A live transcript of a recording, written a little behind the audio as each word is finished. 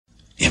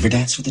You ever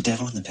dance with the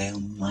devil in the pale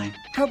moonlight?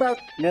 How about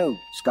no,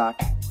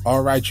 Scott?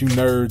 All right, you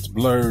nerds,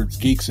 blurs,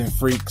 geeks, and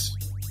freaks.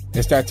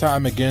 It's that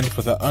time again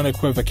for the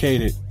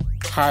unequivocated,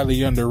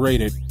 highly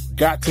underrated,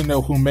 got to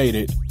know who made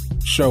it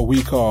show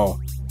we call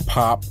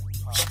Pop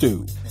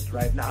Stew.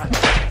 Right now,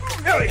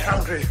 I'm very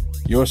hungry.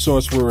 Your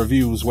source for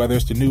reviews, whether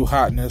it's the new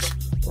hotness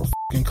or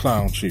f***ing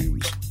clown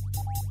shoes.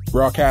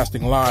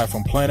 Broadcasting live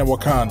from planet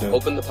Wakanda.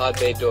 Open the pod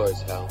bay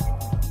doors, Hal.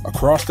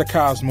 Across the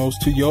cosmos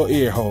to your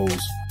ear holes.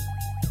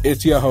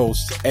 It's your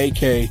hosts,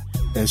 AK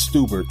and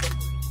Stubert,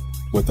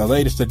 with the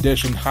latest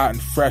edition hot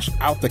and fresh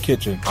out the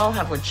kitchen. I'll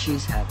have what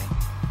she's having.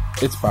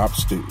 It's Pop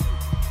Stew.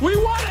 We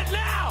want it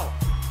now!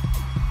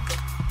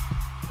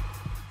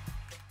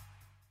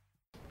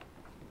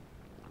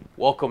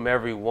 Welcome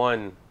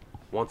everyone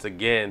once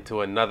again to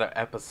another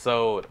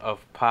episode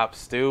of Pop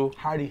Stew.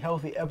 Hearty,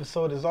 healthy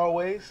episode as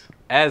always.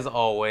 As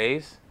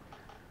always,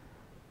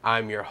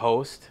 I'm your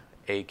host,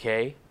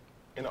 AK.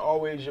 And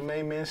always your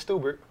main man,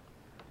 Stubert.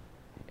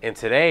 And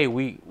today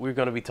we're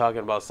going to be talking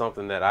about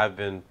something that I've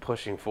been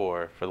pushing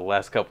for the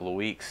last couple of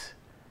weeks.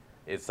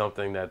 It's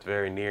something that's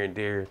very near and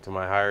dear to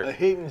my heart. A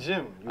hidden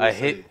gem.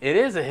 It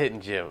is a hidden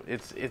gem.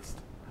 It's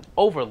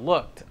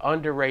overlooked,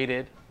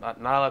 underrated. Not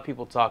a lot of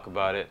people talk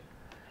about it.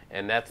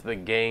 And that's the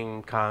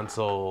game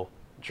console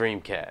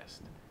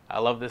Dreamcast. I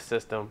love this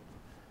system.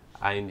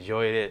 I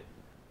enjoyed it.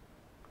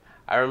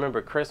 I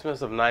remember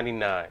Christmas of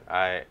 '99.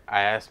 I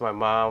asked my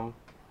mom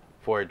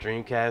for a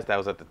Dreamcast. That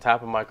was at the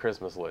top of my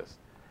Christmas list.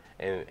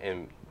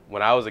 And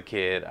when I was a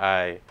kid,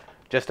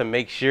 just to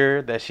make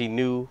sure that she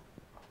knew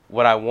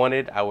what I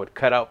wanted, I would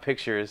cut out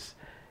pictures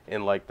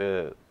in like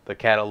the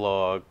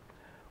catalog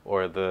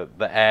or the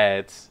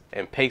ads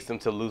and paste them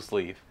to loose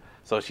leaf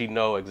so she'd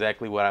know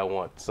exactly what I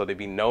want. So there'd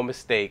be no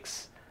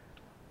mistakes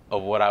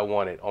of what I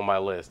wanted on my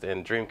list.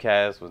 And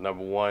Dreamcast was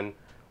number one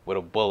with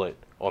a bullet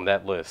on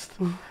that list.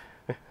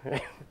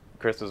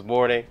 Christmas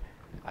morning,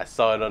 I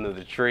saw it under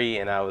the tree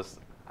and I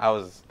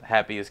was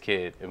happiest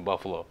kid in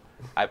Buffalo.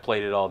 I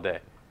played it all day.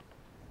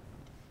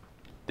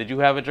 Did you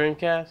have a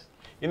Dreamcast?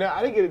 You know,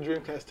 I didn't get a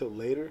Dreamcast till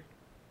later,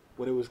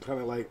 when it was kind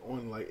of like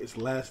on like its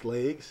last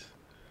legs.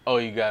 Oh,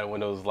 you got it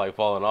when it was like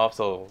falling off,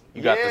 so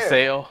you got the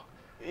sale?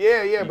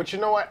 Yeah, but you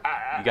know what?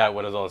 You got it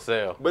when it was on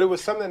sale. But it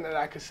was something that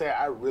I could say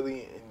I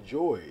really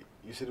enjoyed.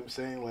 You see what I'm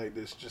saying? Like,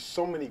 there's just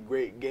so many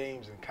great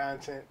games and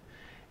content,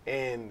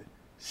 and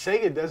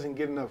Sega doesn't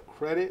get enough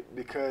credit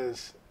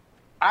because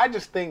I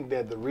just think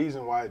that the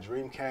reason why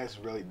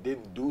Dreamcast really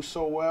didn't do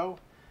so well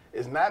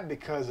is not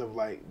because of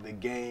like the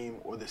game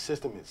or the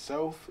system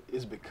itself.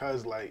 It's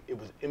because like it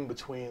was in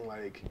between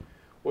like,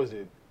 what was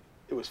it?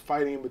 It was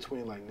fighting in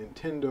between like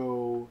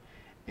Nintendo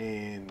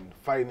and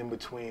fighting in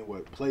between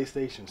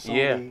PlayStation, Sony.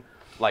 Yeah,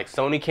 like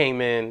Sony came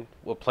in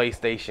with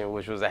PlayStation,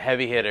 which was a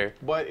heavy hitter.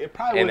 But it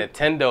probably and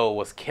Nintendo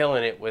was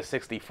killing it with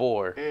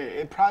 64.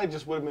 It probably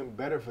just would have been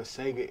better for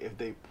Sega if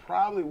they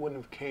probably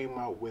wouldn't have came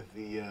out with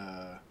the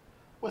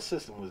what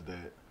system was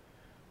that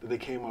they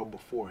came out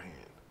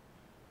beforehand?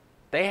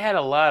 They had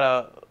a lot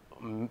of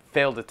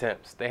failed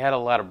attempts. They had a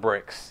lot of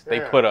bricks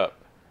they put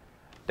up.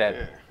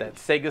 That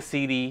Sega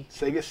CD.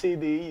 Sega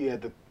CD, you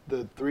had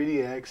the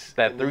 3DX.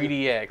 That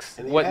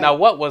 3DX. Now,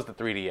 what was the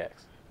 3DX?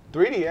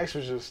 3DX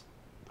was just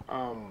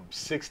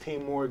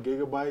 16 more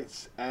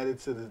gigabytes added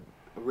to the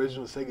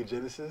original Sega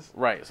Genesis.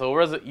 Right.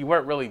 So you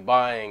weren't really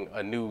buying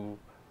a new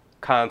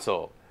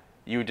console.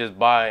 You were just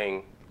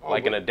buying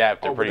an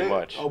adapter pretty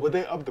much. Oh, but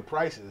they upped the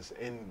prices,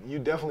 and you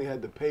definitely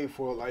had to pay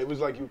for, like, it was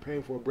like you were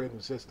paying for a brand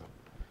new system.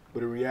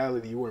 But in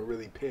reality, you weren't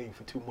really paying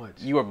for too much.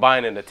 You were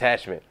buying an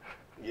attachment.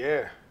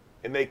 Yeah.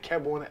 And they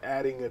kept on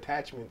adding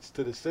attachments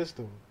to the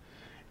system.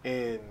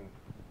 And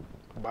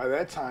by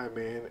that time,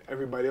 man,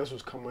 everybody else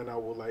was coming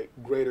out with, like,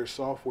 greater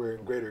software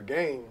and greater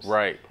games.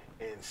 Right.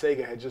 And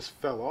Sega had just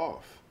fell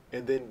off.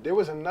 And then there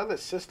was another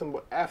system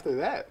after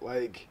that,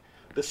 like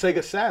the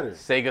Sega Saturn.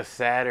 Sega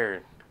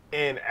Saturn.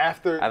 And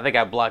after... I think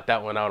I blocked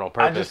that one out on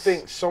purpose. I just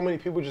think so many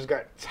people just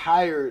got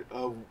tired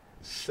of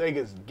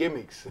Sega's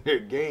gimmicks, their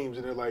games,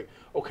 and they're like,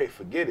 okay,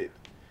 forget it.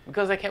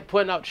 Because they kept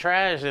putting out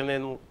trash and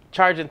then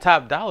charging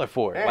top dollar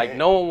for it. Yeah, like,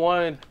 no one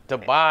wanted to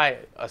buy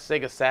a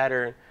Sega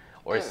Saturn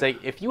or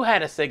if you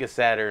had a Sega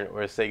Saturn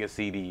or a Sega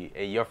CD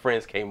and your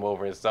friends came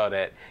over and saw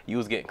that, you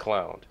was getting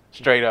clowned.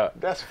 Straight up.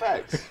 That's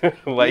facts.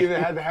 Like, you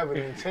either had to have a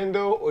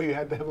Nintendo or you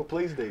had to have a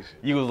PlayStation.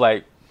 You was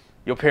like,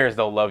 your parents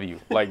don't love you.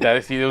 Like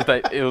that. It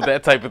was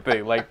that type of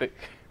thing. Like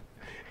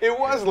it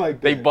was like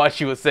that. They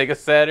bought you a Sega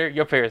Saturn.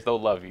 Your parents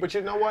don't love you. But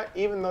you know what?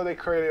 Even though they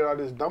created all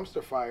this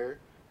dumpster fire,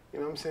 you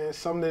know what I'm saying?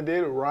 Something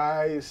did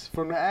rise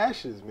from the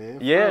ashes, man.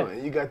 Yeah.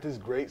 And you got this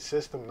great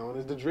system known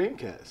as the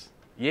Dreamcast.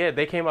 Yeah,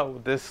 they came out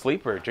with this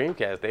sleeper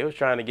Dreamcast. They was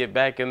trying to get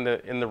back in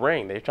the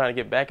ring. They were trying to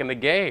get back in the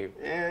game.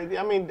 Yeah,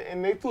 I mean,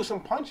 and they threw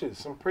some punches,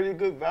 some pretty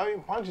good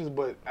valiant punches.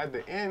 But at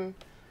the end,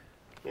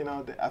 you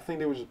know, I think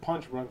they were just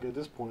punch drunk at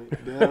this point.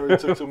 They had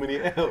already took too many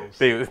L's.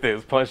 They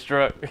was punch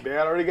drunk. They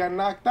had already got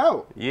knocked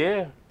out.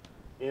 Yeah.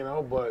 You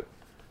know, but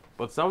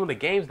some of the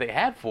games they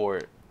had for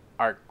it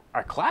are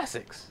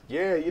classics.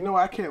 Yeah, you know,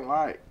 I can't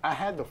lie. I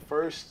had the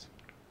first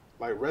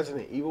like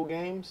Resident Evil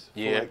games for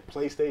Yeah. like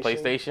PlayStation.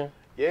 PlayStation.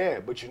 Yeah,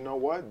 but you know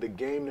what? The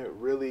game that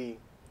really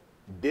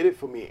did it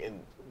for me, and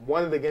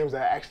one of the games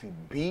that I actually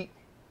beat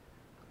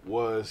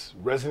was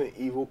Resident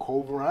Evil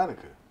Code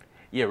Veronica.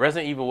 Yeah,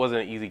 Resident Evil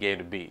wasn't an easy game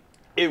to beat.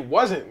 It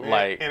wasn't, man.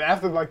 Like- and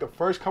after like the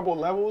first couple of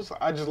levels,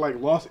 I just like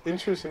lost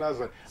interest, and I was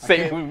like,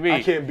 Same with me.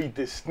 I can't beat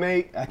this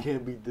snake. I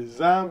can't beat this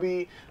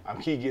zombie. I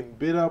keep getting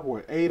bit up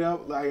or ate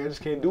up. Like I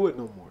just can't do it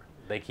no more.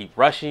 They keep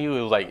rushing you.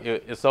 It was like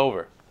it's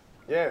over.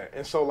 Yeah,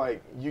 and so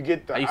like you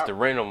get the I used to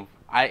rent them.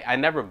 I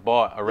never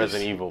bought a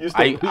Resident Evil. used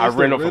to- I you used to rent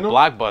them from rent 'em?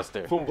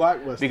 Blockbuster from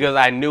Blockbuster. because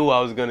I knew I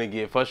was gonna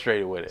get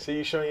frustrated with it. See,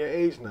 you showing your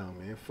age now,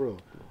 man. For real.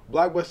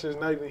 Blockbuster is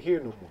not even here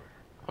no more.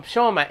 I'm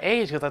showing my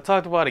age because I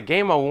talked about a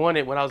game I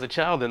wanted when I was a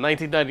child in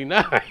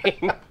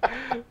 1999.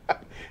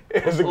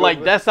 That's a good Like,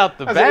 point. that's out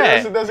the That's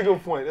bag. that's a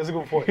good point. That's a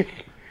good point.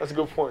 That's a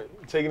good point.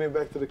 Taking it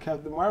back to the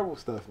Captain Marvel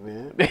stuff,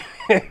 man.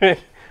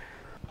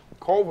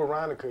 Code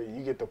Veronica,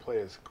 you get to play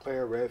as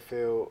Claire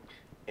Redfield,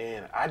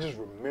 and I just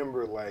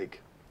remember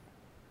like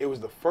it was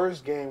the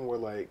first game where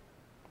like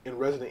in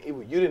Resident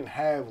Evil you didn't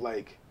have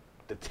like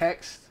the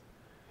text.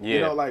 Yeah.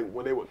 You know, like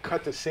when they would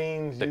cut the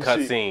scenes. The you cut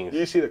see- scenes.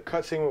 You see the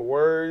cut scene with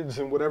words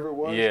and whatever it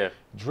was. Yeah.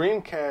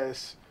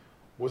 Dreamcast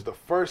was the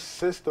first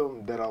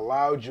system that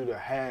allowed you to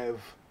have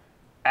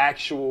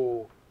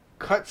actual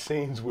cut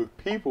scenes with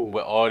people.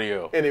 With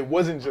audio. And it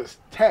wasn't just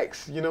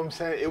text, you know what I'm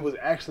saying? It was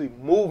actually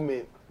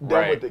movement done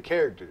Right. with the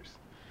characters.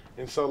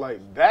 And so like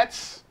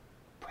that's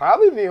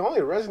probably the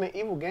only Resident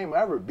Evil game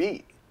I ever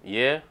beat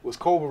Yeah. was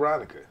Code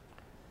Veronica.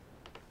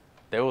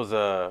 There was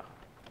a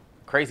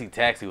Crazy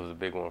Taxi was a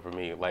big one for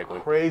me. Like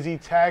when, Crazy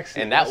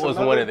Taxi. and that That's was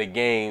one another- of the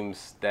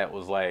games that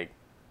was like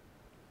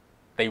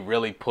they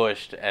really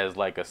pushed as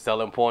like a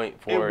selling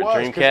point for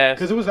Dreamcast.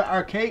 because it was an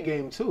arcade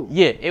game too.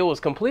 Yeah, it was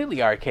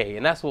completely arcade,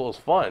 and that's what was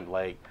fun.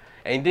 Like,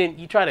 and then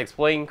you try to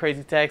explain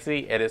Crazy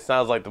Taxi, and it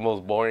sounds like the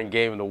most boring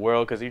game in the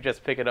world because you're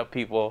just picking up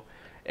people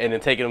and then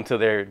taking them to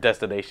their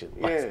destination.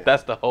 Like, Yeah.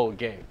 that's the whole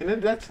game. And then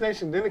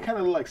destination, then it kind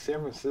of looked like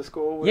San Francisco.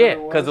 Or whatever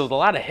Yeah, because there was a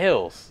lot of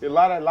hills, a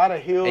lot of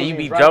hills. and you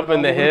be driving jumping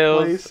all the over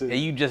hills, place and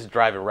you just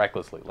driving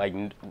recklessly, like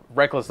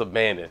reckless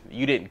abandon.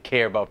 You didn't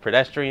care about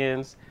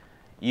pedestrians,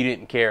 you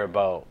didn't care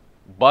about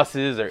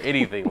buses or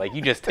anything. Like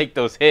you just take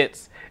those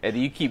hits and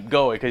you keep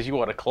going because you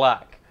want to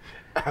clock.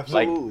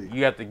 Absolutely. Like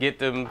you have to get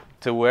them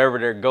to wherever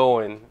they're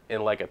going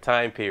in like a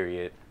time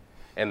period,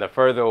 and the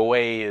further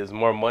away is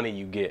more money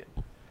you get.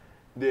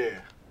 Yeah.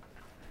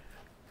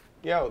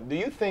 Yo, do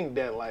you think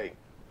that like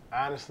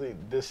honestly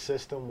this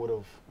system would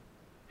have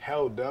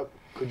held up?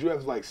 Could you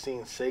have like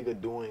seen Sega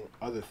doing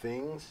other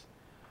things,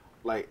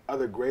 like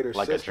other greater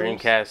Like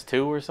systems? a Dreamcast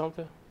 2 or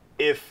something?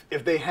 If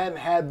they hadn't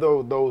had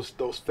those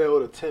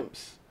failed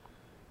attempts,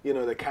 you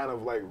know, that kind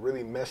of like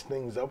really messed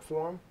things up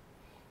for them,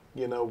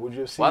 you know, would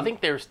you have seen? Well, I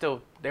think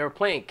they were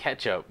playing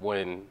catch up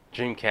when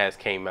Dreamcast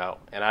came out,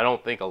 and I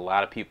don't think a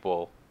lot of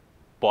people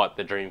bought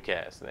the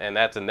Dreamcast, and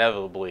that's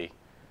inevitably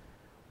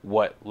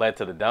what led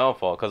to the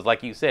downfall. Because,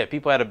 like you said,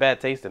 people had a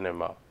bad taste in their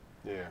mouth.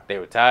 Yeah. They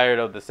were tired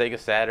of the Sega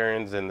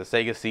Saturns and the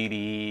Sega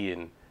CD,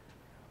 and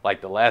like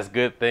the last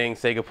good thing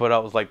Sega put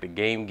out was like the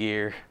Game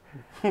Gear.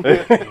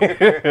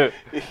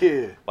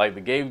 Yeah. Like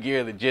the Game Gear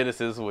and the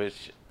Genesis,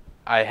 which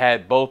I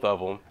had both of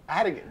them,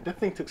 That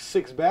thing took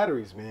 6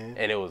 batteries, man.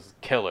 and it was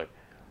killer.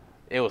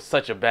 It was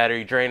such a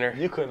battery drainer.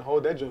 You couldn't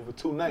hold that joint for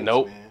 2 nights,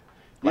 Nope. man.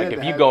 Like had if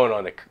to you have- going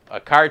on a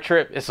car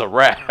trip, it's a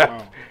wrap.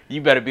 Wow. You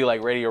better be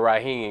like Radio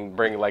Raheem and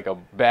bring like a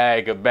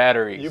bag of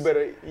batteries. You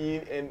better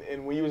eat,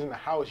 and when you was in the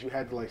house, you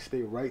had to like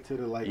stay right to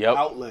the like Yep.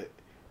 outlet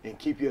and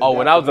keep your. Oh,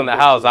 when I was in the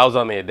adapter house, I was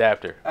on the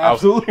adapter.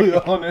 absolutely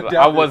on the adapter.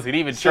 I wasn't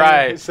even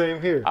trying.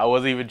 Same here. I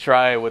wasn't even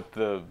trying with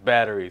the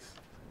batteries.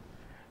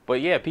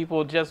 But yeah,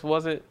 people just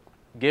wasn't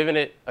giving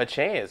it a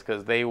chance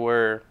because they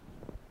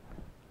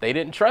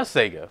didn't trust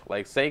Sega.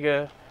 Like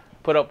Sega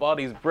put up all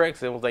these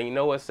bricks and was like, you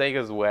know what,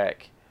 Sega's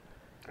whack.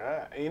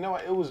 And you know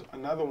what? It was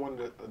another one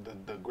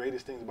of the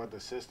greatest things about the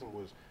system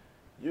was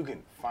you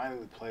can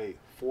finally play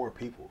 4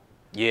 people.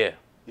 Yeah.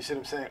 You see what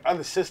I'm saying?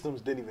 Other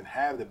systems didn't even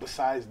have that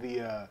besides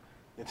the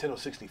Nintendo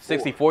 64.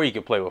 64 you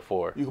could play with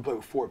 4. You could play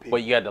with 4 people.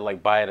 But you had to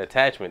like buy an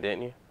attachment,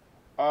 didn't you?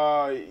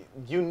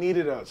 You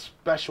needed a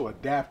special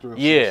adapter of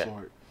Yeah. some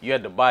sort. You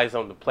had to buy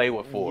something to play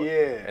with 4. Yeah.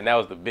 And that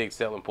was the big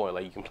selling point.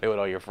 Like you can play with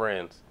all your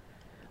friends.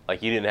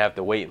 Like you didn't have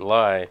to wait in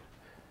line.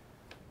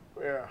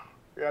 Yeah,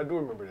 I do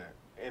remember that.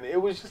 And it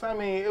was just, I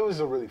mean, it was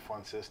a really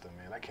fun system,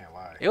 man. I can't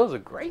lie. It was a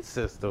great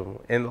system.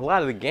 And a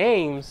lot of the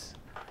games,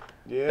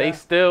 Yeah. they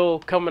still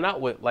coming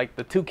out with like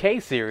the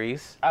 2K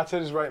series. I'll tell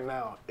you this right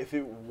now. If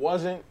it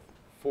wasn't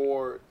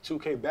for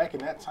 2K back in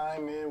that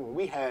time, man, when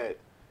we had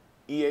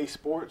EA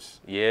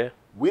Sports, Yeah.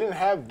 we didn't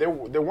have, there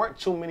weren't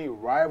too many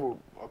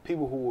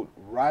people who would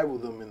rival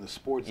them in the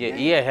sports Yeah, game.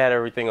 EA had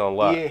everything on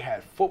lock. EA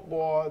had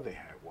football. They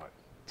had what?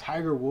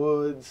 Tiger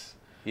Woods.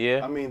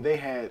 Yeah. I mean, they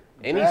had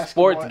Any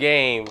basketball. sports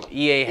game,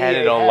 EA had EA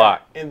it on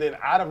lock. And then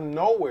out of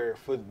nowhere,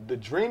 for the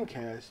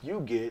Dreamcast, you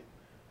get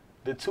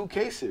the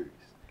 2K series.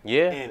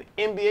 Yeah. And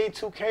NBA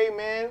 2K,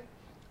 man,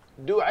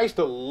 dude, I used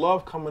to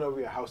love coming over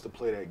your house to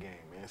play that game,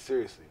 man.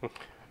 Seriously.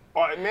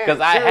 Oh, man, Because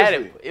I had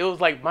seriously. it. It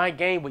was like my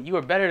game, but you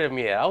were better than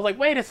me at. I was like,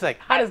 wait a sec,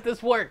 how does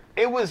this work?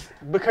 It was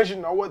because you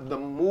know what? The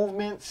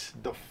movements,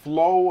 the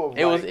flow of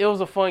It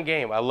was a fun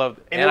game. I loved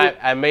it. And And it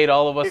was- I made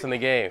all of us in the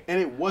game. and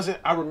it wasn't.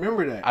 I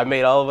remember that. I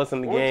made all of us in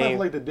the What, we played game.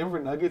 for, like the Denver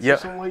Nuggets or Yep.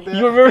 something like that.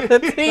 You remember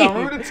the team? I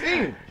remember the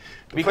team.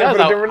 We played Because for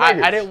the Denver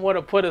Nuggets. I didn't want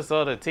to put us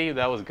on a team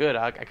that was good.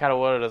 I kind of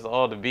wanted us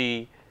all to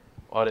be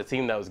on a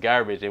team that was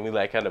garbage, and we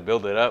like kind of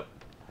build it up.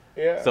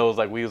 Yeah. So it was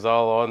like we was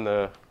all on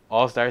the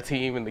all-star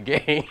team in the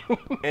game.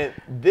 and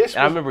this.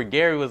 And I Was, remember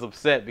Gary was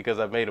upset because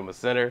I made him a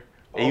center.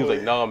 And he was Oh, like,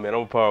 yeah. "No, man, I'm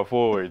a power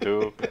forward,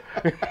 dude."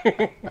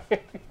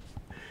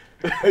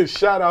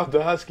 shout out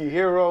to Husky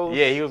Heroes.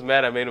 Yeah, he was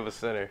mad I made him a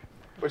center.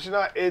 But you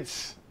know,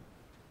 it's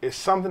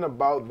something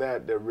about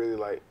that really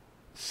like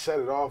set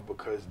it off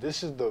because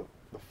this is the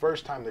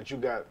first time that you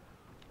got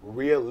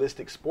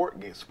realistic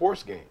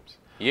sports games.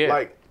 Yeah.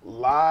 Like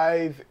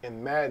Live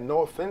and Madden,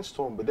 no offense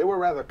to them, but they were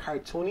rather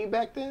cartoony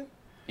back then.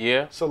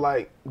 Yeah. So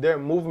like their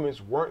movements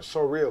weren't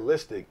so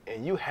realistic,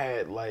 and you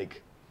had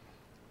like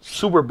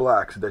super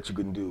blocks that you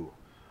can do,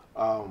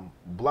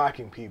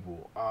 blocking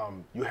people.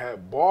 You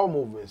had ball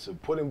movements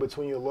of putting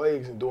between your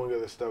legs and doing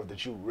other stuff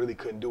that you really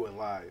couldn't do in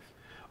Live.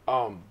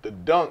 The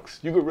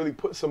dunks, you could really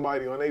put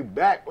somebody on their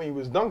back when you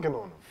was dunking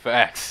on them.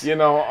 Facts. You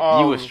know,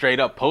 you was straight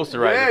up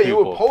posterizing yeah, people. you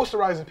were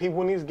posterizing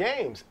people in these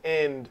games,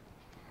 and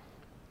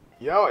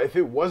yo, if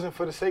it wasn't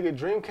for the Sega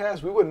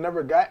Dreamcast, we would have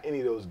never got any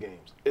of those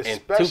games. And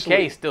Especially,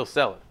 2K still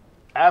selling.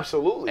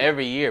 absolutely.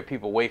 Every year,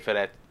 people wait for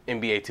that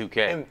NBA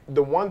 2K. And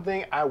the one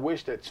thing I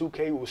wish that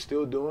 2K was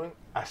still doing,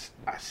 I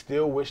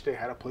still wish they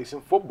had a place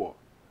in football.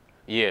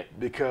 Yeah.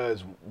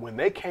 Because when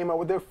they came out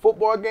with their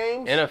football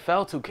games,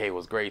 NFL 2K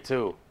was great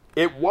too.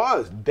 it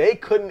was. They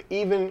couldn't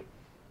even,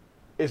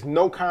 it's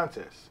no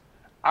contest.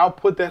 I'll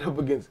put that up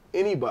against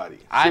anybody.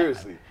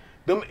 Seriously.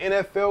 Them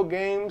NFL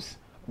games.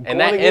 And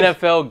that going against-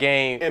 NFL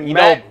game, and you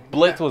Matt- know,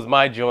 Blitz was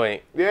my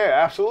joint. Yeah,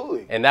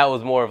 absolutely. And that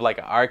was more of like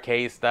an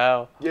arcade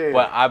style. Yeah.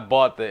 But I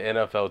bought the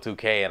NFL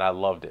 2K and I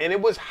loved it. And it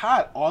was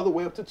hot all the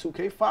way up to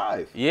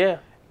 2K5. Yeah.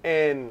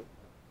 And,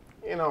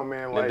 you know,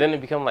 man, like. And then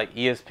it become like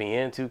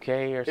ESPN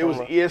 2K or It was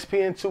something.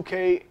 ESPN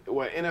 2K,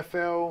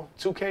 NFL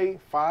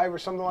 2K5 or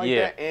something like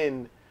Yeah. that.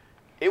 And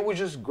it was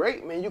just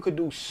great, man. You could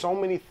do so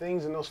many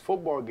things in those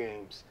football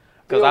games.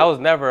 Because Yo, I was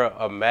never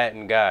a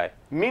Madden guy.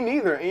 Me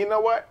neither. And you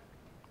know what?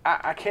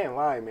 I can't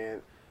lie,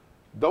 man.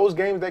 Those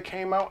games that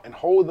came out and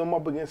hold them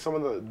up against some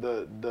of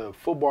the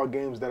football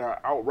games that are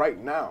out right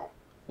now.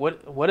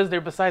 What is there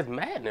besides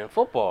Madden in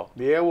football?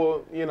 Yeah,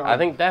 well, you know. I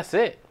think that's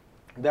it.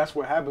 that's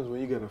what happens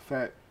when you get a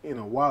fat,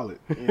 wallet.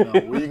 You know,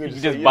 where you can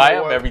just, just say, buy know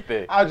up what?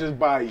 everything. I'll just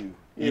buy you.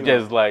 You know.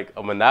 just like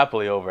a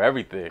monopoly over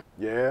everything.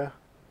 Yeah.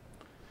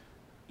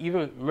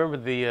 Even remember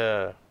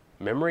the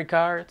memory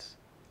cards?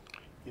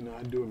 You know,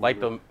 I do remember. Like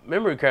the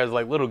memory cards,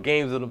 like little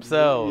games of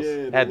themselves. Yeah,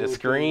 the Had the little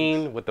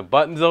screen things. with the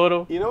buttons on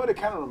them. You know what it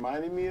kind of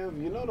reminded me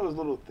of? You know those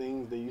little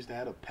things they used to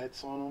have the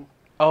pets on them?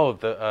 Oh,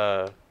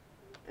 the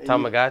And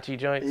Tamagotchi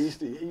joints. He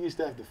used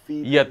to have to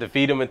feed You have to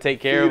feed them and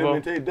take care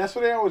of them. That's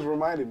what they always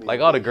reminded me. Like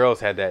of. all the girls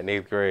had that in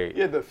 8th grade.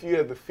 You had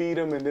to feed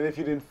them, and then if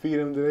you didn't feed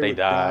them, then they They would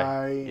die.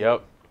 die.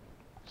 Yep.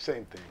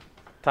 Same thing.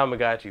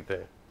 Tamagotchi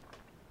thing.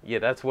 Yeah,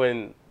 that's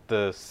when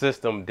the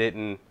system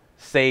didn't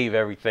save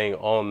everything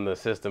on the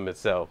system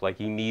itself. Like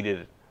you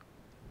needed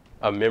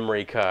a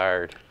memory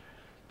card.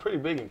 Pretty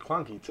big and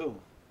clunky too.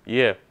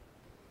 Yeah.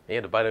 You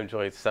had to buy them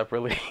joints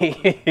separately.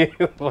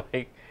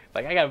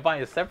 like I gotta buy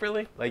it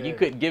separately? Like you Yeah.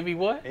 couldn't give me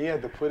what? And you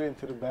had to put it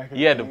into the back of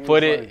You had the to thing.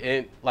 put It's it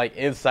in like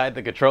inside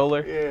the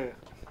controller Yeah,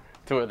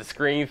 to where the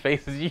screen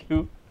faces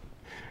you.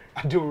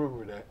 I do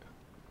remember that.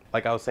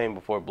 Like I was saying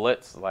before,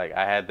 Blitz, like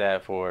I had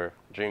that for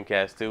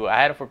Dreamcast 2. I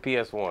had it for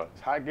PS1.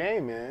 It's a hot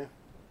game, man.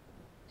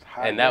 It's a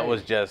hot And that game.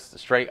 was just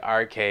straight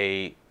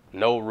arcade,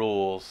 no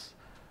rules.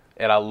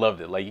 And I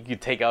loved it. Like you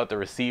could take out the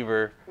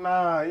receiver.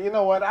 Nah, you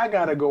know what? I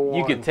gotta go on.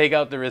 You could take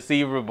out the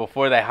receiver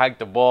before they hiked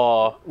the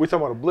ball. We're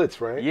talking about a blitz,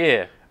 right?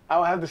 Yeah. I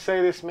would have to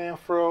say this, man,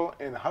 Fro,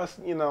 and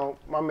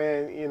my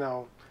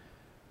man,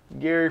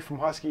 Gary from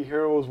Husky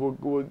Heroes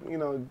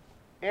would,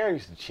 Aaron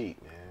used to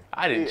cheat, man.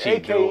 I didn't cheat,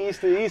 AK dude. he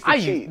used to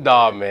cheat.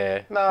 Nah,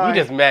 man. Nah, you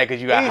just mad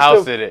because you got He house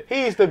used to- in it.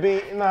 He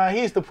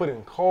used to put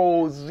in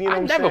codes, you know I what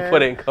I'm never saying?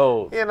 put in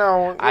codes.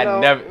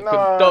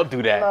 Don't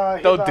do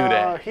that. Don't do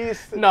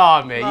that.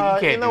 Nah, man, you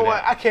can't You know do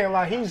what? that. I can't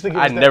lie. He used to give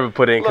I us that- never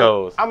put in Look,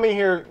 codes. I'm in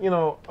here, a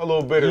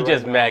little bitter. You right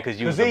just now. mad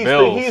because you was the he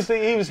Bills. used to,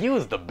 he was You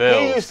was the Bills.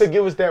 He used to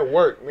give us that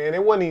work, man.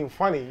 It wasn't even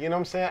funny. You know what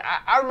I'm saying?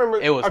 I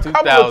remember It was a 2000.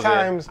 couple of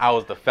times. I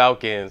was the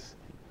Falcons.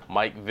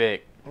 Mike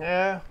Vick.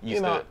 Yeah,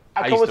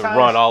 I used to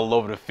run all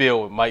over the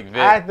field with Mike Vick.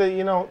 I had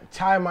to,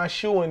 tie my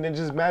shoe and then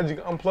just magic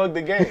unplug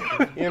the game.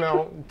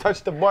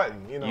 Touch the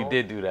button. You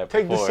did do that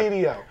Take before. the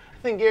CD out.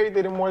 I think Gary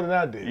did it more than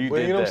I did. You but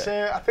did you know what that. I'm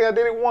saying? I think I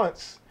did it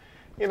once.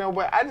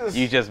 But I just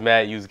You just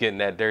mad you was getting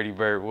that dirty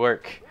bird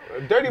work.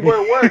 dirty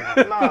boy work.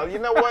 Nah, you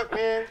know what,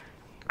 man?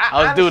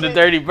 I was doing the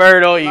honestly- dirty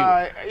bird on you.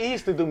 Nah, he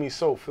used to do me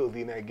so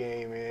filthy in that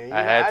game, man.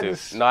 I had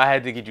to. No, I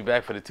had to get you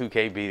back for the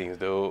 2K beatings,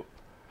 dude.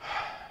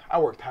 I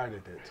worked hard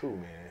at that too,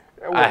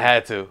 man. I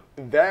had to.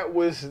 That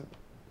was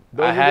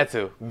I had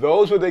to.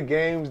 Those were the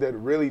games that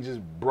really just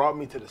brought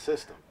me to the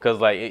system. Cause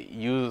like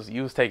you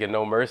was taking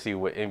No Mercy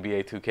with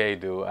NBA 2K,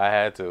 dude. I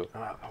had to.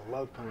 I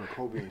loved playing with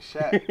Kobe and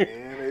Shaq,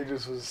 man. It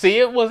just was. See,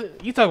 it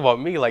wasn't. You talk about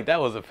me like that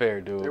wasn't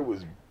fair, dude. It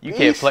was. You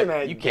can't play.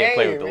 That You can't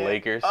play with game, the man.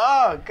 Lakers.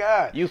 Oh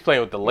God. You was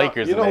playing with the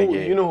Lakers you know in that who,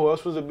 game. You know who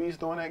else was a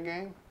beast on that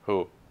game?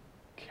 Who?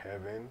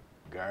 Kevin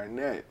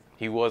Garnett.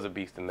 He was a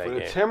beast in that For the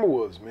game.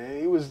 Timberwolves, man.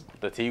 He was.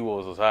 The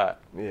T-Wolves was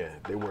hot. Yeah,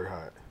 they were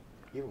hot.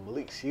 Even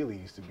Malik Sealy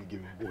used to be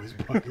giving boys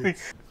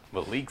buckets.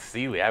 Malik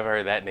Sealy, I haven't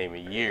heard that name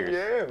in years.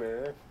 Yeah,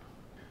 man.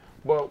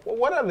 But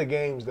what are the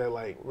games that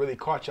like really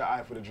caught your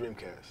eye for the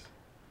Dreamcast?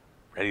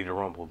 Ready to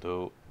Rumble,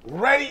 dude.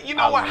 Ready? You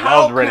know I what?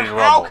 loved Ready to How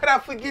Rumble. could I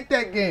forget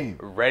that game?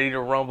 Ready to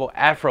Rumble,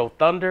 Afro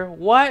Thunder.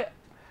 What?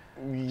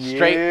 Yeah.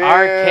 Straight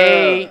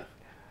arcade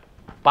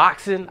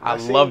boxing. I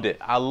see. loved it.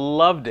 I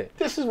loved it.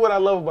 This is what I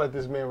love about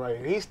this man right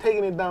here. He's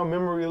taking it down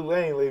memory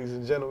lane, ladies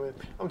and gentlemen.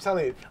 I'm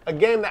telling you, a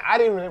game that I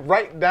didn't even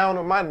write down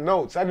in my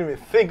notes. I didn't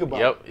even think about.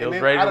 Yep, it And was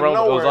then Ready to out of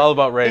Rumble. It was nowhere, all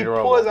about Ready to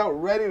Rumble. He pulls out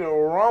Ready to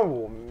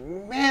Rumble.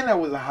 Man, that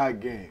was a hot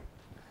game.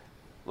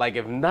 Like,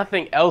 if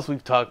nothing else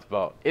we've talked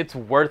about, it's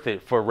worth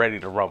it for Ready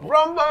to Rumble.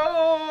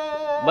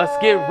 Rumble! Let's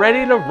get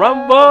ready to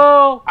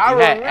rumble. I You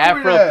had remember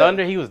Afro that.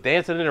 Thunder. He was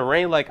dancing in the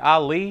rain like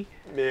Ali.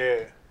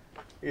 Yeah.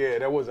 Yeah,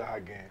 that was a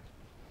hot game.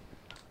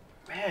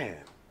 Man.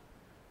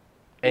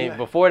 And Yeah.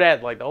 before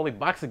that, like, the only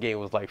boxing game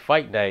was like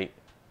Fight Night.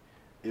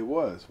 It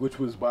was, which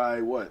was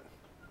by what?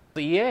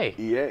 EA.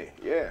 EA,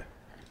 yeah.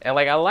 And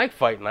like, I like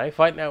Fight Night.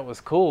 Fight Night was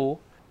cool,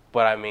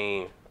 but I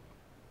mean,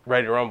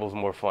 Ready to Rumble was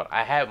more fun.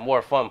 I had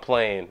more fun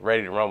playing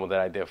Ready to Rumble than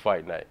I did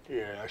Fight Night.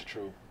 Yeah, that's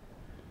true.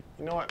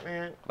 You know what,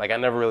 man? Like, I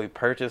never really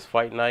purchased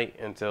Fight Night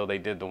until they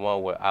did the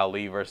one with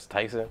Ali versus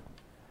Tyson.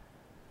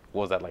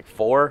 What was that, like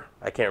 4?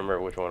 I can't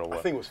remember which one it was.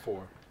 I think it was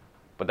 4.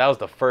 But that was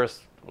the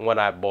first one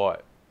I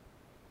bought,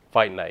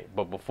 Fight Night.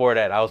 But before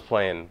that, I was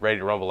playing Ready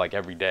to Rumble like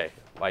every day.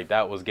 Like,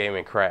 that was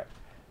gaming crack,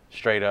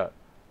 straight up.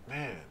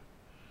 Man,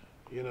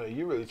 you know,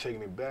 you're really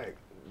taking it back.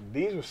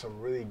 These were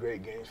some really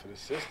great games for the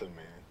system,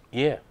 man.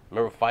 Yeah,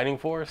 remember Fighting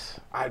Force?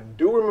 I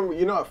do remember,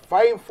 you know,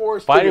 Fighting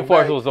Force. Fighting took it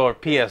Force back. was on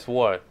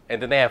PS1,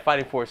 and then they had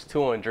Fighting Force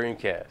 2 on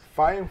Dreamcast.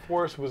 Fighting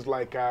Force was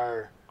like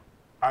our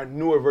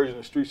newer version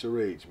of Streets of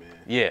Rage, man.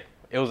 Yeah,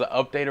 it was an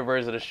updated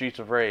version of Streets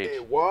of Rage.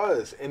 It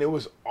was, and it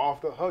was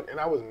off the hook, and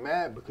I was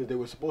mad because they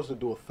were supposed to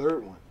do a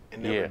third one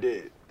and never Yeah.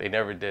 did. They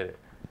never did it.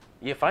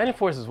 Yeah, Fighting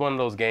Force is one of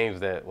those games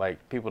that like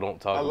people don't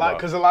talk A lot, about.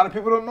 because a lot of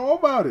people don't know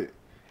about it.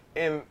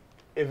 And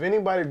if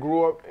anybody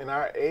grew up in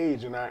our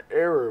age, in our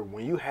era,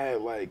 when you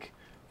had like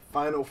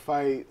Final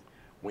Fight,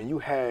 when you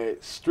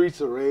had Streets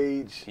of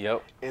Rage,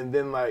 Yep. and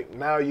then like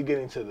now you get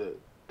into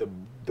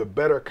the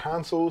better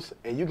consoles,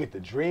 and you get the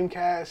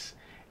Dreamcast,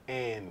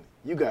 and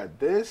you got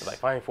this Like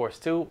Fighting Force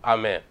 2,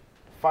 I'm in.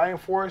 Fighting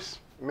Force.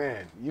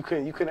 Man, you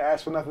couldn't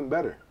ask for nothing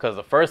better. Because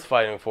the first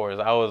Fighting Force,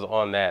 I was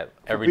on that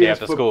every PS day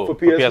after school. for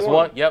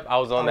PS1? Yep, I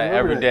was on I that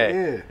remember every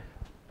day. Yeah.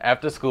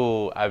 After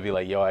school, I'd be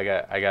like, yo, I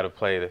got to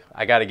play this.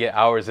 I got to get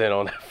hours in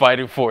on that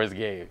Fighting Force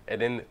game. And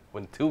then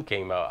when 2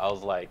 came out, I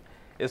was like,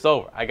 it's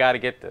over. I got to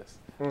get this.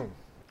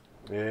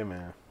 Yeah,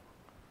 man.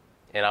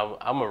 And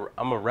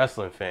I'm a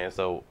wrestling fan,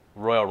 so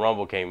Royal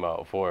Rumble came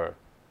out for,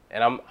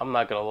 and I'm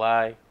not gonna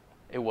lie,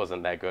 it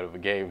wasn't that good of a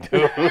game,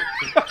 dude.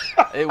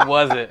 It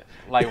wasn't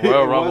like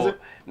Royal It Rumble. wasn't?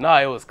 No,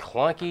 it was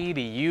clunky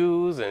to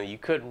use, and you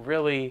couldn't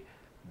really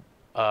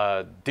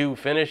do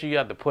finisher. You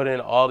had to put in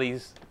all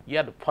these. You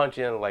had to punch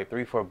in like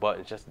 3-4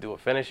 buttons just to do a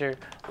finisher.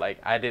 Like,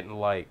 I didn't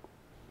like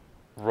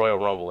Royal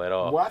Rumble at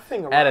all. Well, I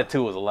think around-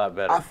 Attitude was a lot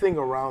better. I think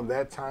around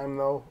that time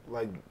though,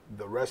 like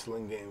the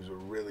wrestling games were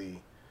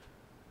really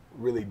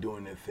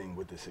doing their thing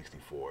with the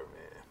 64, man.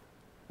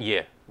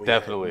 Yeah, When you had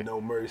definitely. No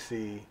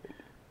Mercy.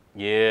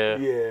 Yeah.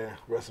 Yeah,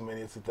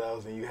 WrestleMania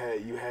 2000. You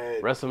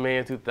had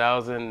WrestleMania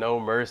 2000, No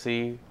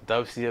Mercy,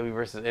 WCW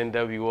versus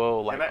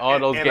NWO, like and I- all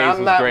those and games I'm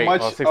was not great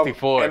much on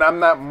 64. and I'm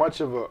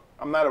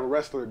not a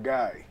wrestler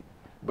guy,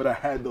 but I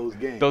had those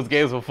games. Those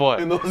games were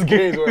fun. And those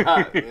games were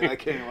hot, man. I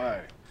can't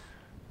lie.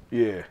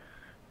 Yeah.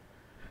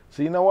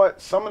 So you know what?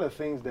 Some of the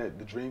things that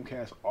the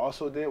Dreamcast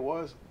also did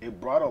was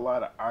it brought a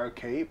lot of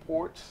arcade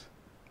ports,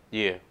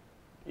 Yeah,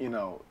 you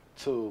know,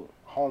 to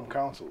home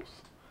consoles.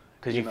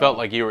 because you know. felt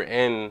like you were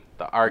in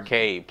the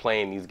arcade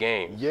playing these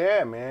games.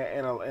 Yeah, man.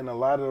 And a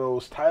lot of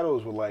those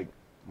titles were like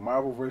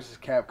Marvel vs.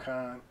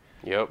 Capcom.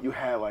 Yep. You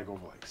had like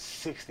over like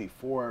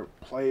 64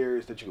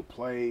 players that you could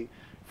play,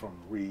 from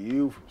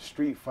Ryu, from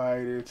Street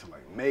Fighter to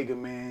like Mega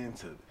Man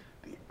to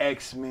the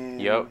X-Men.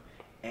 Yep.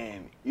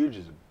 And you're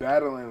just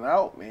battling it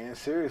out, man.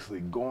 Seriously,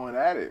 going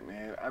at it,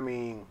 man. I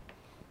mean,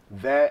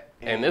 that.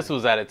 And this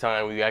was at a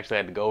time where you actually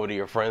had to go over to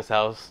your friend's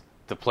house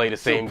to play the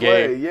same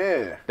play, game.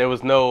 Yeah. There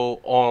was no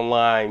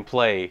online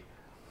play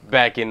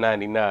back in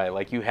 '99.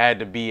 Like, you had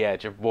to be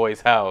at your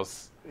boy's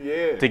house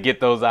Yeah. to get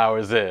those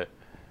hours in.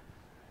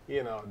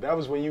 You know, that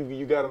was when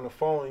you got on the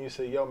phone and you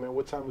said, yo, man,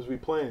 what time was we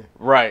playing?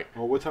 Right.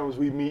 Or what time was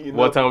we meeting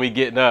What up? time we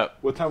getting up?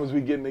 What time was we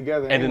getting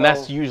together? And you then know,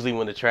 that's usually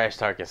when the trash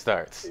talking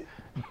starts.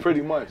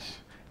 pretty much.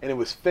 And it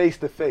was face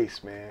to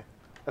face, man.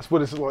 That's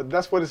what it's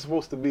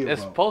supposed to be about.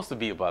 It's supposed to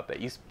be about that.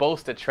 You're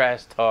supposed to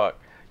trash talk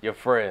your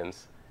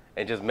friends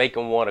and just make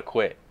them want to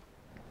quit.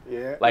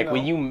 Yeah. Like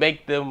when you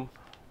make them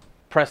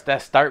press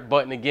that start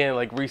button again,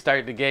 like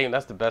restart the game,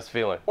 that's the best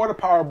feeling. Or the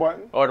power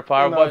button. Or the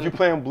power If button. you're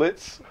playing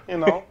blitz,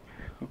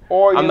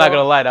 Or I'm not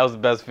gonna lie, that was the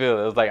best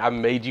feeling. It was like I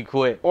made you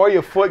quit. Or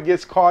your foot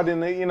gets caught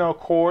in the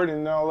cord,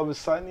 and all of a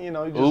sudden, you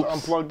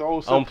just unplug the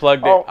whole system.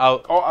 Unplugged it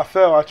out. Oh, I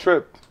fell. I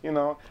tripped.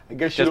 I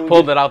guess you Just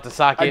pulled it out the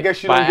socket. I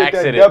guess you by don't get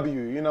accident. that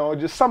W.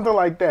 Just something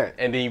like that.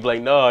 And then you be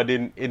like, no, it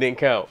didn't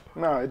count.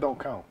 No, it don't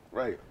count.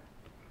 Right.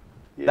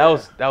 Yeah.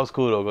 That was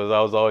cool though, because I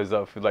was always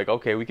up for like,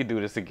 okay, we can do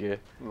this again.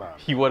 Nah,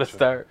 You want to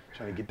start?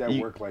 Trying to get that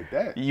work like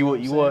that. You know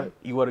what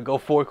I'm want to go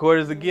 4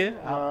 quarters again?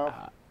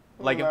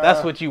 Like if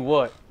that's what you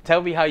want,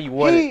 tell me how you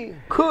want saying? it. He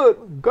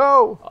could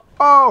go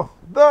all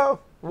the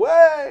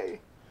way.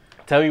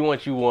 Tell me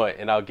what you want,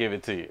 and I'll give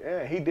it to you.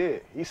 Yeah, he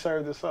did. He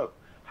served us up.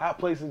 Hot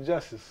place of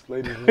justice,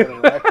 ladies and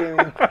gentlemen. I can't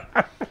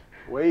even,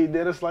 way he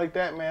did us like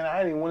that, man. I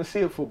didn't even want to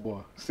see a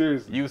football.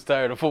 Seriously. You was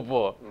tired of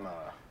football. Nah.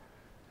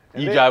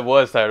 You guys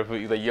was tired of football.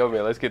 You was like, yo,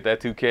 man, let's get that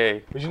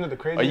 2K. But the Or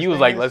craziest you was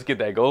thing like, is- let's get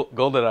that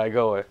GoldenEye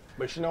going.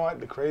 But you know what?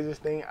 The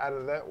craziest thing out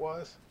of that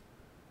was,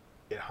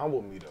 it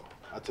humbled me though.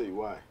 I'll tell you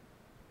why.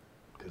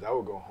 Because I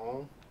would go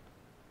home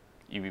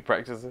You be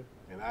practicing?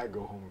 and I'd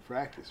go home and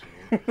practice,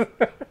 man.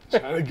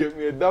 Trying to get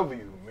me a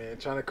W, man.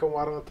 Trying to come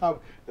out on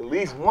top at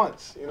least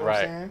once. You know what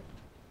I'm saying?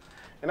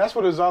 And that's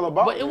what it's all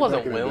about. But it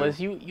wasn't back in the winless.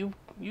 day.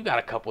 You got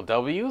a couple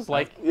W's.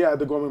 Like, Yeah, I had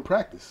to go home and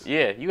practice.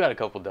 yeah, you got a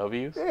couple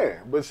W's. Yeah,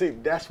 but see,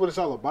 that's what it's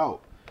all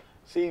about.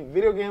 See,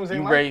 video games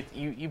ain't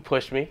You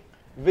pushed me.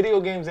 video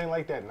games ain't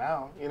like that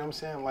now. You know what I'm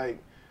saying? Like,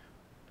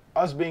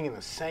 us being in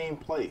the same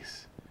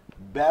place,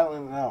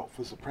 battling it out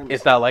for supremacy.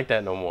 It's not like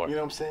that no more. You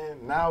know what I'm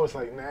saying? Now it's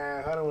like,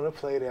 nah, I don't want to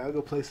play that. I'll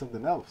go play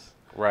something else.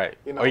 Right.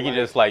 You know, Or you can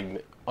like- just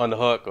like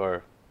unhook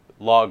or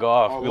log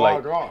off. Or Be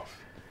log like, off.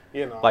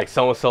 like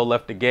so and so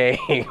left the game.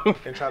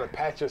 And try to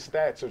patch your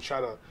stats or try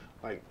to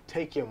like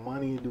take your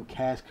money and do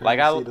cash currency Like,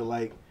 to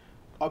like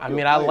up I your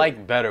mean, I player.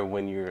 like better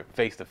when you're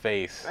face to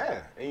face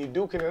Yeah, and you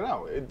duking it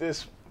out.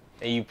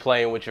 and you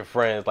playing with your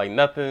friends. Like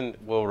nothing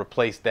will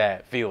replace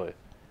that feeling.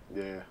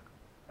 Yeah,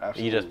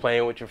 absolutely. You just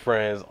playing with your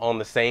friends on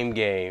the same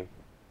game.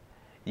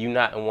 You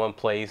not in one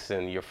place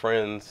and your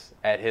friends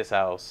at his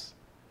house.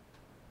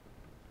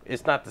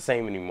 It's not the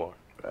same anymore.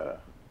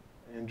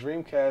 And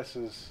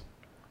Dreamcast is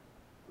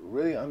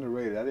really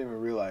underrated. I didn't even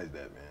realize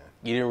that, man.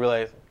 You didn't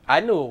realize? I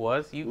knew it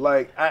was.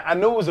 Like, I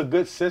knew it was a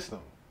good system.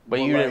 But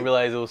you like, didn't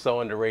realize it was so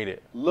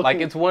underrated. looking- Like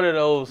it's one of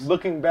those.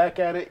 Looking back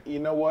at it, you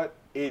know what?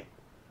 It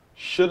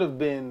should have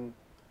been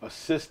a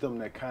system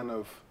that kind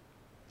of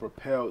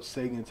propelled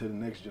Sega into the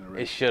next generation.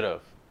 It should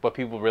have, but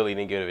people really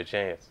didn't give it a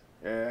chance.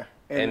 Yeah.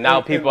 And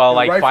now people are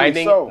like rightfully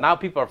finding. so. Now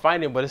people are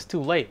finding, but it's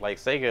too late. Like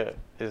Sega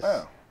is.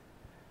 Yeah.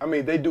 I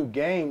mean, they do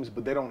games,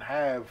 but they don't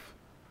have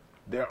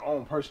their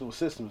own personal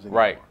systems anymore.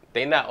 Right.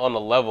 They're not on the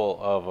level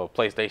of a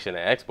PlayStation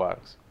and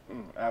Xbox.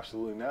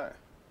 Absolutely not.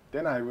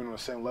 They're not even on the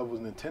same level as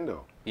Nintendo.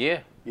 Yeah.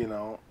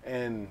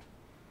 And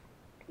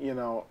even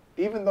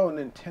though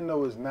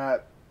Nintendo is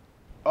not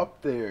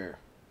up there,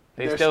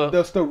 they're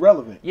still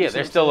relevant. Yeah, You see they're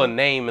what I'm still a saying?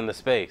 name in the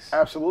space.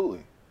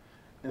 Absolutely.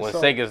 And When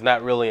so- Sega's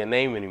not really a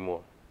name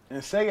anymore.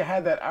 And Sega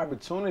had that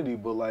opportunity,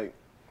 but like,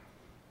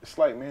 it's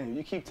like, man,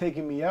 you keep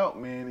taking me out,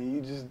 man, and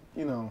you just,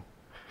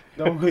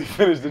 don't really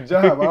finish the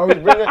job. I always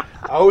bring up,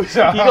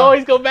 You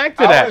always go back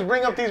to I that. always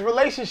bring up these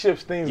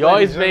relationships things. You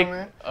always ladies and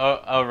make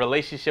gentlemen. a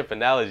relationship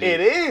analogy. It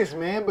is,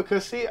 man,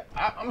 because see,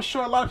 I'm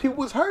sure a lot of people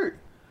was hurt.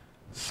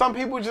 Some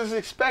people just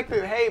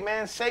expected, hey,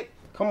 man,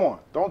 come on,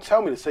 don't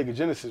tell me the Sega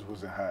Genesis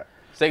wasn't hot.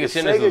 Sega The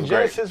Genesis was great.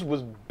 Genesis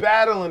was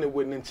battling it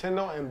with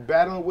Nintendo and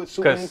battling with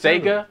Super Because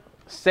Nintendo.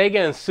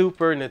 Sega and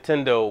Super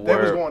Nintendo They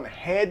was were going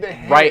head to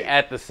head. right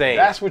at the same.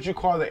 That's what you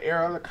call the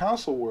era of the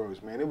console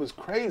wars, man. It was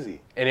crazy.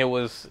 And it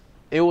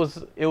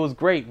was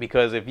great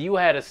because if you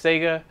had a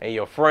Sega and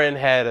your friend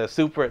had a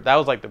Super, that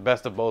was like the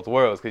best of both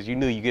worlds because you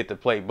knew you get to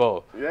play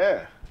both.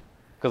 Yeah.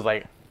 Because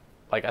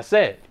like I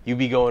said, you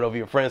be going over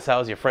your friend's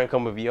house, your friend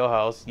come over your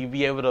house, you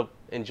be able to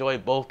enjoy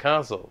both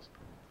consoles.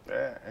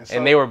 Yeah.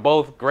 And they were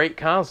both great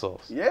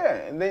consoles. Yeah,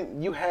 and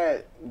then you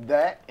had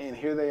that, and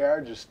here they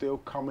are just still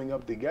coming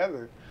up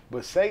together.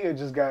 But Sega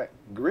just got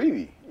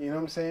greedy, you know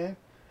what I'm saying?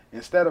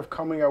 Instead of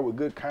coming out with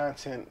good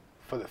content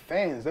for the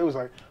fans, they was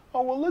like,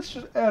 oh, well, let's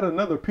just add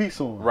another piece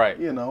on. Right.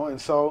 And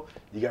so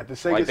you got the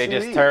Sega Like they CD.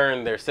 just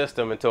turned their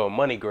system into a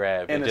money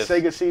grab. And It the just,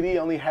 Sega CD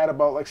only had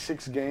about like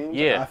 6 games.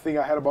 Yeah. I think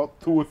I had about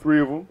 2 or 3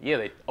 of them. Yeah,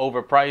 they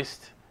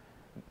overpriced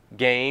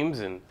games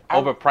and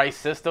overpriced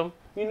system.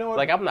 You know what?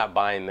 Like, I'm not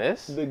buying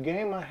this. The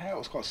game I had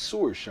was called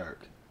Sewer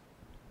Shark.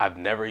 I've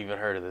never even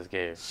heard of this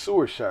game.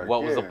 Sewer Shark.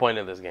 What was the yeah. point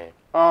of this game?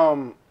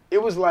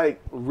 It was like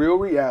real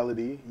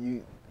reality.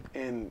 You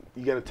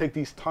got to take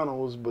these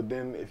tunnels, but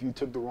then if you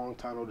took the wrong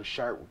tunnel, the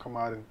shark would come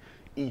out and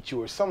eat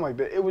you or something like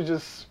that. It was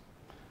just.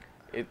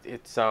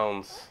 It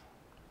sounds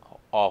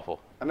awful.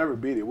 I never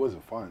beat it. It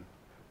wasn't fun.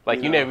 Like,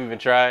 You you know. never even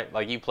tried?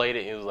 Like, you played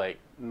it and it was like,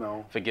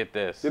 No. Forget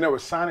this. Then there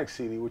was Sonic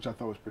CD, which I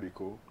thought was pretty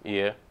cool.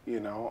 Yeah. You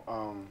know,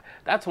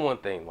 That's one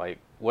thing. Like,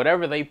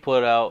 whatever they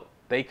put out,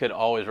 they could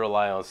always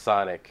rely on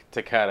Sonic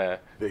to kind of...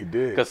 they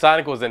did. Because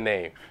Sonic was a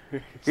name.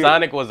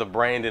 Sonic was a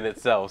brand in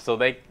itself. So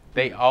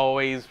they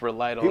always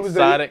relied on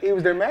Sonic he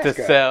was their mascot.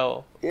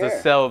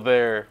 to sell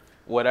their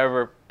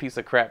whatever piece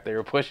of crap they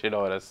were pushing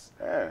on us.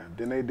 Yeah,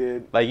 then they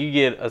did. Like, you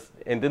get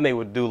and then they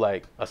would do,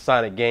 like, a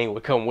Sonic game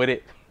would come with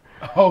it.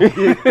 Oh,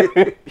 yeah.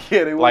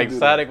 Yeah, they would Like, do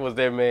Sonic was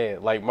their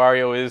man. Like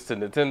Mario is to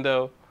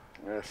Nintendo.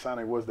 Yeah,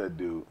 Sonic was that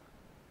dude.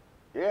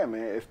 Yeah,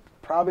 man.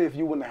 If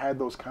you wouldn't have had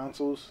those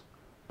consoles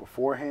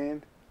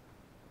beforehand,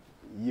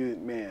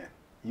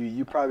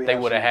 you probably They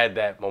would have had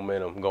that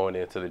momentum going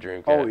into the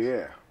Dreamcast. Oh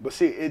yeah, but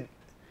see, it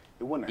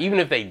wouldn't. Even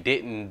if they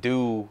didn't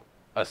do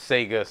a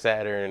Sega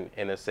Saturn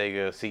and a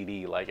Sega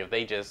CD, like if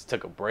they just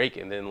took a break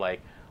and then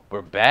like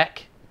we're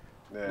back,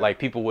 like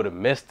people would have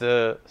missed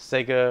the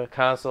Sega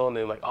console and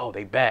they're like, oh,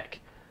 they back,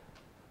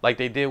 like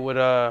they did with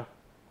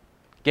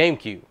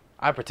GameCube.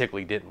 I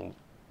particularly didn't.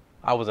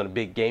 I wasn't a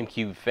big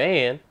GameCube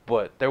fan,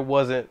 but there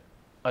wasn't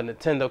a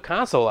Nintendo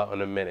console out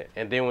in a minute.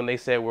 And then when they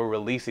said we're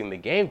releasing the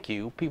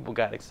GameCube, people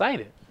got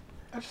excited.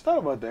 I just thought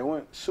about that. It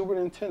went Super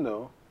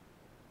Nintendo.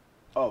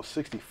 Oh,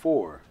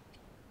 64.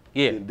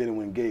 Yeah. Then it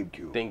went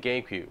GameCube. Then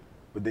GameCube.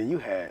 But then you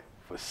had,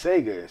 for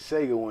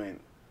Sega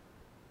went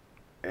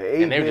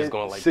 8-bit, And they were just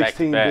going like back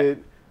to back.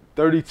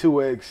 16-bit,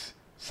 32X,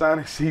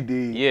 Sonic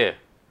CD. Yeah.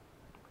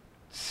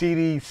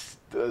 CD,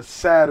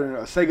 Saturn,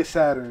 Sega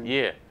Saturn.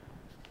 Yeah.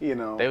 You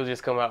know. They would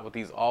just come out with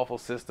these awful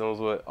systems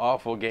with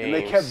awful games. And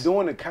they kept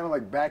doing it kind of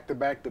like back to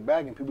back to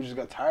back, and people just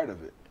got tired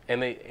of it.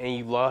 And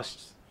you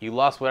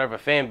lost whatever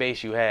fan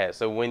base you had.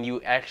 So when you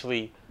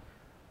actually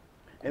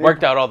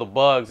worked out all the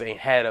bugs and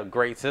had a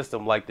great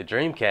system like the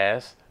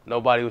Dreamcast,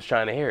 nobody was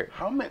trying to hear it.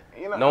 How many?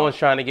 No one's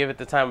trying to give it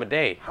the time of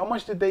day. How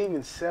much did they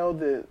even sell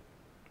the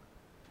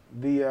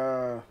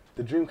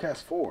Dreamcast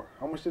for?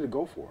 How much did it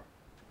go for?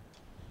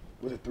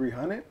 Was it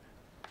 300?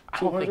 I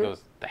don't think it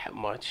was that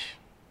much.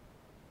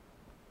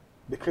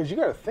 Because you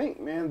got to think,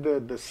 man,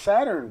 the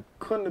Saturn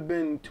couldn't have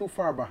been too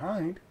far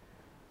behind.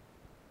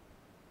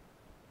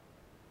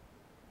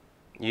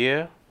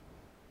 Yeah.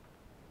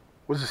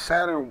 Was the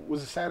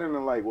Saturn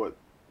in like what?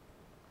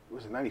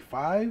 Was it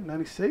 95,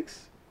 96?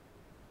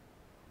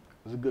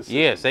 It was a good system.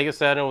 Yeah, Sega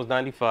Saturn was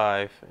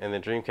 95 and the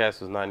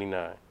Dreamcast was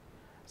 99.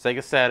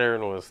 Sega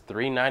Saturn was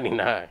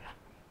 $399.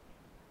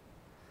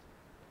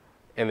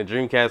 And the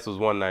Dreamcast was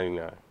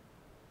 $199.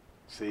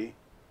 See?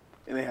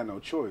 And they had no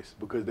choice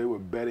because they were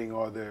betting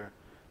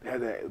they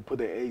had to put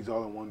their eggs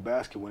all in one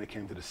basket when it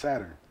came to the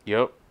Saturn.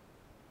 Yep.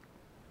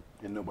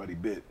 And nobody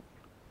bid.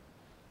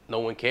 No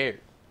one cared.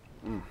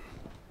 And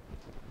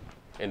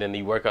then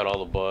you work out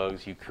all the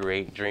bugs, you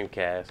create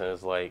Dreamcast, and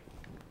it's like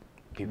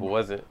people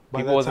wasn't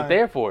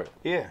there for it.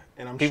 Yeah,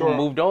 and people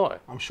moved on.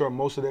 I'm sure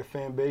most of their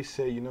fan base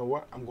said, you know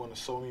what, I'm going to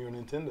Sony or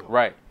Nintendo.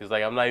 Right. It's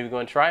like I'm not even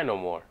going to try no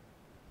more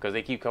because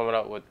they keep coming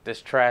out with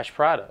this trash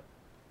product.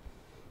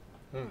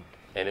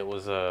 And it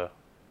was an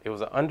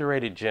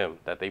underrated gem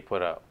that they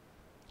put out.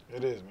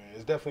 It is, man.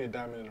 It's definitely a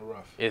diamond in the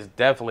rough. It's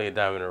definitely a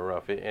diamond in the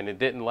rough, and it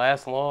didn't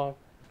last long.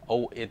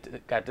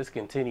 It got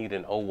discontinued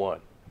in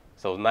 01.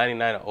 So it was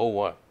 99 to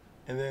 01.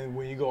 And then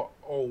when you go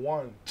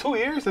 01, 2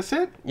 years, that's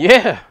it?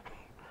 Yeah.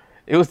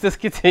 It was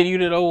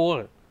discontinued in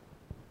 01.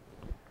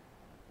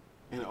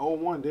 In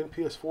 01, then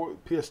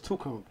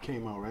PS2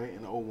 came out, right?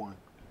 In 01.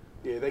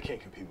 Yeah, they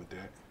can't compete with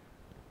that.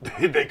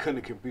 They couldn't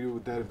have competed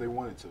with that if they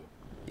wanted to.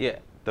 Yeah.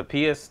 The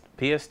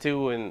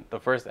PS2 and the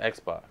first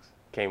Xbox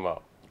came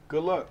out.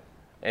 Good luck.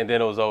 And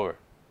then it was over.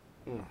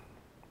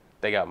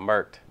 They got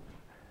murked.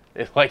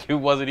 It's like it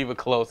wasn't even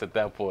close at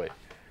that point.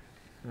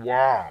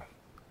 Wow.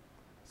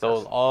 So it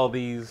was all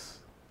these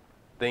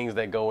things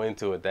that go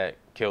into it that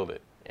killed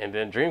it. And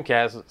then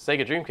Sega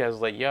Dreamcast was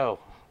like, yo,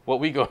 what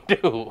we gonna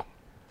do?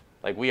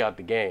 Like, we out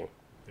the game.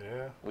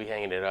 Yeah. We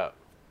hanging it up.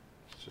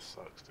 It just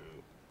sucks, dude.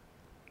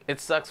 It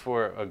sucks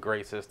for a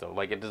great system.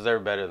 Like, it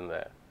deserved better than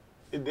that.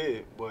 It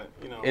did, but,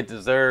 you know. It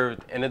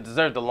deserved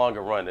the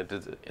longer run.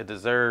 It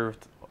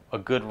deserved a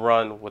good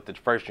run with the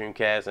first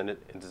Dreamcast, and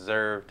it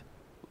deserved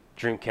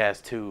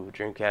Dreamcast 2,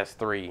 Dreamcast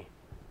 3.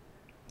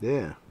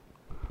 Yeah.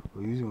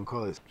 Well, you're going to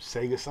call it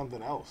Sega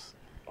something else.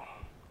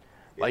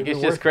 Like,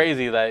 it's just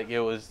crazy. Like, it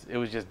was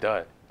just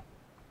done.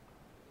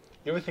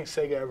 You ever think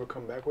Sega ever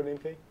come back with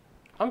anything?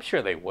 I'm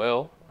sure they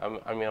will.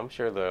 I'm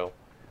sure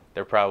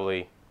they're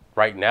probably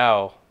right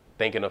now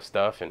thinking of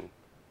stuff and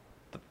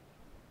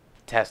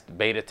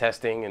beta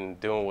testing and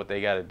doing what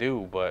they got to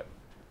do, but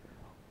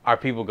are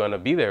people going to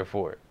be there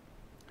for it?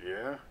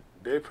 Yeah.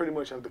 They pretty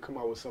much have to come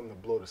out with something to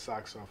blow the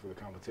socks off of the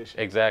competition.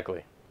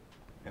 Exactly.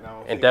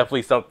 And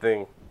definitely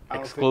something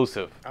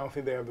exclusive. I don't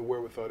think they have the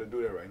wherewithal to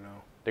do that right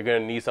now. They're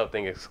going to need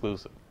something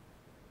exclusive.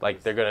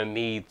 Like, they're going to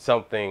need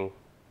something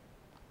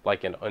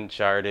like an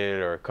Uncharted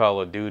or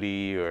Call of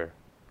Duty or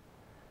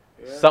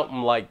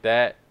something like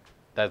that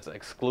that's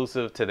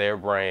exclusive to their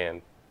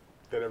brand.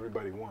 That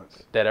everybody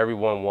wants. That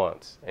everyone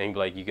wants. And,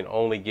 like, you can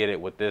only get it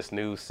with this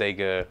new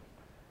Sega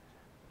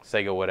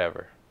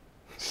whatever.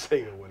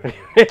 Sega,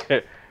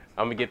 whatever.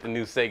 I'm gonna get the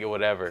new Sega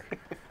whatever.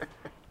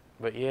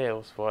 But yeah, it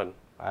was fun.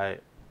 I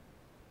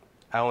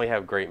only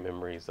have great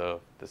memories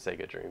of the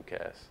Sega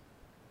Dreamcast.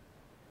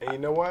 And you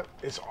know what?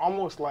 It's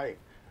almost like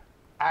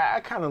I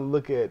kind of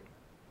look at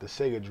the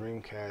Sega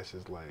Dreamcast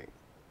as like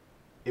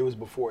it was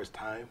before its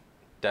time.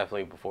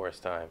 Definitely before its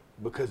time.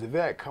 Because if it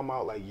had come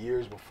out like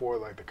years before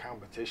like the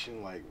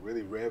competition like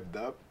really revved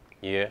up,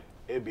 Yeah.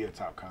 it'd be a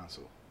top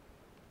console.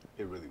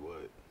 It really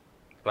would.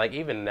 Like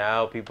even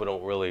now, people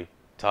don't really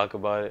talk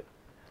about it.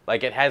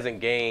 Like it hasn't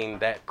gained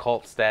that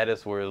cult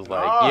status where it's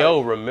like, No.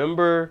 yo,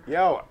 remember?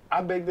 Yo,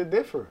 I beg to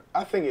differ.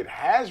 I think it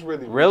has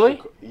really reached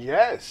Really?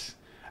 Yes.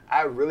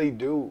 I really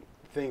do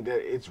think that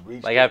it's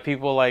reached. Like have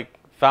people like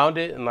found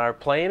it and are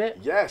playing it?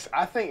 Yes,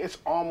 I think it's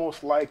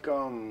almost like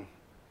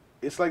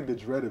it's like the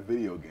dread of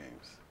video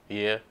games.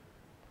 Yeah.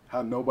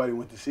 How nobody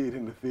went to see it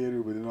in the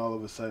theater, but then all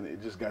of a sudden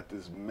it just got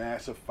this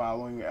massive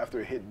following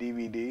after it hit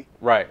DVD.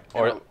 Right.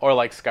 And Or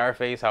like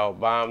Scarface, how it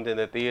bombed in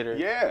the theater.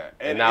 Yeah,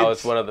 And now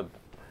it's one of the,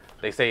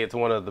 they say it's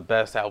one of the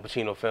best Al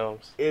Pacino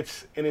films.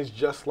 It's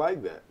just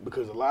like that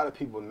because a lot of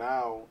people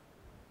now,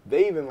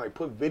 they even like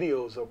put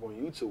videos up on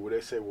YouTube where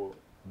they say, well,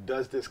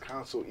 does this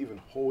console even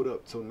hold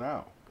up till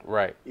now?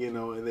 Right. You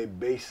know, and they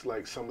base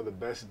like some of the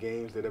best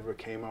games that ever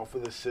came out for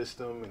the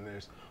system, and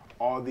there's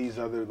all these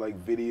other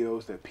like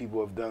videos that people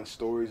have done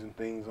stories and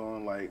things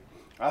on. Like,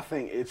 I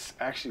think it's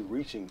actually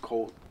reaching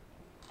cult,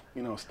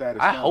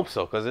 status. I now. hope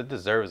so, because it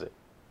deserves it.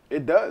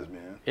 It does,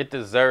 man. It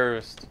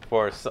deserves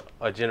for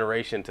a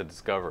generation to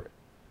discover it.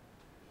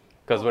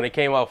 Because when it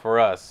came out for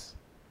us,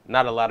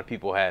 not a lot of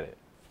people had it.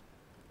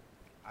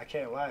 I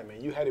can't lie,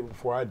 man. You had it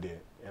before I did,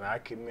 and I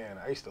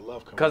used to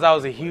love coming. Because I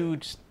was a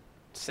huge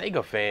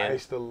Sega fan. I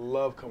used to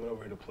love coming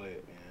over here to play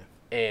it,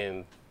 man.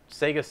 And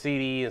Sega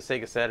CD and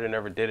Sega Saturn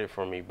never did it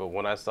for me. But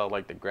when I saw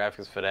like the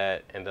graphics for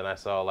that, and then I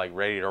saw like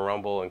Ready to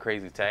Rumble and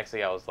Crazy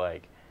Taxi, I was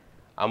like,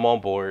 I'm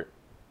on board.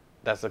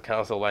 That's the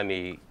console I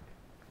need.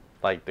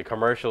 Like the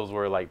commercials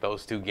were like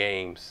those two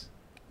games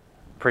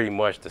pretty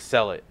much to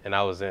sell it, and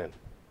I was in.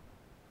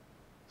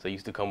 So I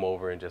used to come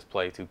over and just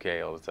play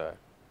 2K all the time.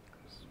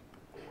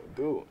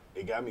 Dude,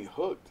 it got me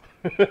hooked.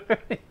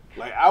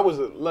 Like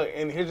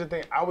and here's the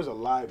thing, I was a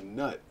live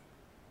nut.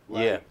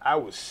 Like, Yeah. I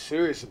was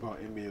serious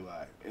about NBA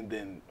Live, and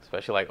then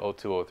Especially like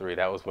 02, 03.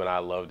 That was when I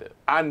loved it.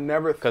 I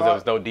never Because thought there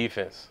was no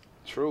defense.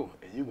 true,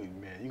 and you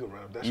can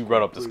run up that. You score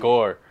run up the three.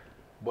 score.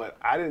 But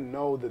I didn't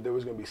know that there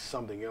was gonna be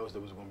something else that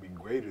was gonna be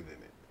greater than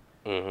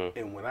it. Mm-hmm.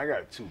 And when I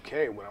got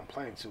 2K, when I'm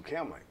playing 2K,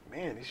 I'm like,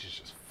 man, this is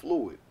just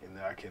fluid, and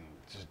I can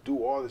just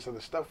do all this other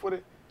stuff with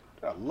it.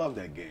 I love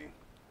that game.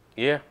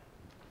 Yeah.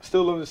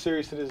 Still love the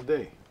series to this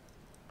day.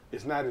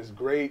 It's not as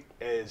great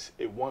as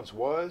it once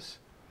was,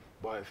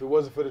 but if it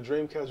wasn't for the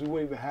Dreamcast, we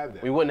wouldn't even have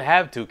that. We wouldn't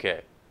have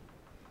 2K.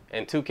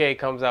 And 2K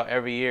comes out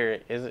every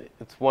year.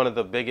 It's one of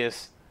the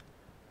biggest,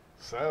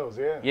 Sales,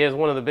 yeah. it's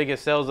one of the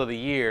biggest sales of the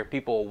year.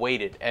 People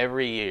wait it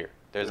every year.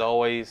 There's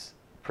always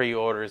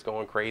pre-orders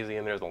going crazy,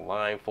 and there's a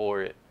line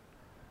for it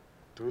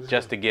Dude,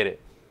 just to get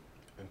it.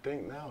 and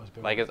think now it's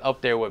been Like it's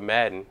up there with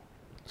Madden.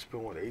 it's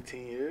been what,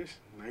 18 years,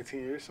 19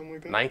 years, something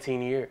like that.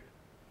 19 years.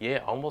 Yeah,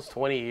 almost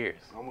 20 years.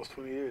 Almost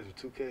 20 years of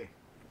 2K.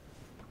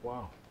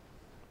 Wow.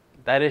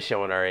 That is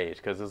showing our age,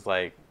 because it's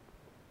like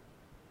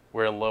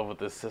we're in love with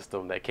this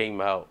system that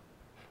came out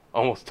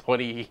almost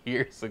 20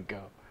 years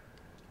ago.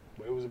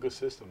 But it was a good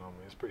system, though, man.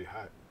 It's pretty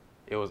hot.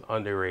 It was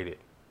underrated.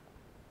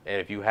 And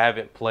if you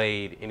haven't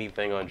played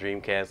anything on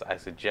Dreamcast, I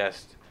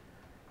suggest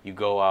you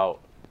go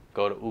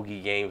to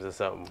Oogie Games or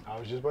something. I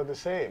was just about to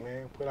say it,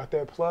 man. Put out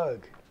that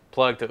plug.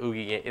 Plug to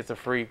Oogie Games. It's a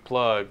free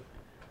plug.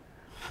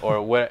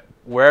 Or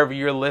wherever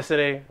you're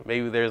listening,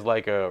 maybe there's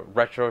like a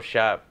retro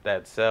shop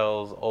that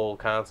sells old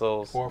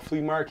consoles. Or a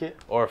flea market.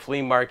 Or a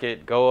flea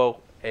market. Go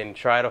and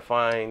try to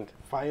find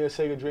Find your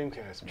Sega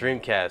Dreamcast. Man.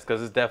 Dreamcast,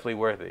 because it's definitely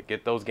worth it.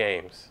 Get those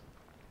games.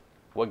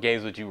 What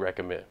games would you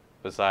recommend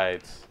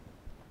besides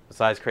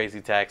Crazy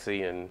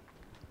Taxi and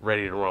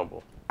Ready to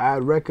Rumble?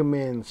 I'd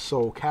recommend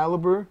Soul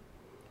Calibur,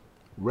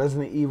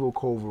 Resident Evil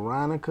Code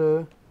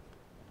Veronica,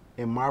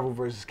 and Marvel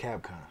vs.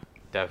 Capcom.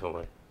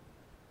 Definitely.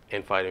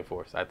 And Fighting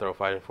Force. I throw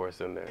Fighting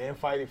Force in there. And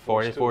Fighting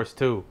Force. Fighting Force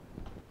 2.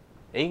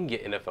 And you can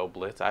get NFL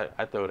Blitz. I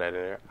throw that in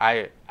there.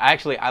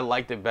 I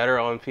liked it better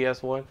on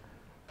PS1,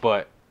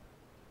 but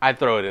I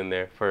throw it in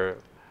there for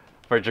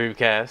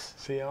Dreamcast.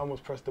 See, I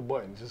almost pressed the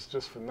button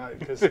just for not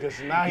because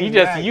now You he's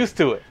just nagging. used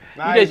to it.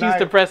 Nah, You just he's used to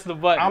nagging. press the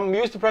button. I'm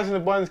used to pressing the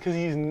buttons because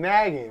he's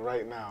nagging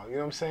right now. You know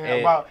what I'm saying?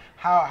 And- About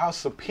how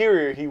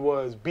superior he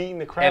was, beating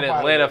the crap And out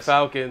Atlanta of us.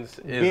 Falcons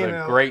is Being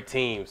a great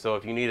team. So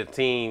if you need a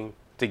team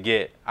to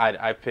get,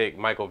 I pick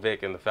Michael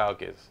Vick and the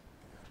Falcons.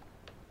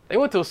 They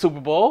went to a Super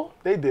Bowl.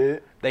 They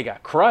did. They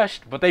got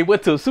crushed, but they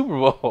went to a Super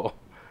Bowl.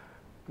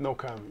 No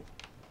comment.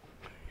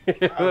 I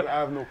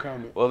have no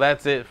comment. Well,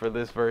 that's it for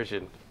this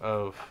version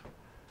of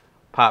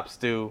Pop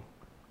Stew.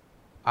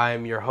 I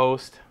am your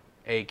host,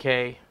 AK,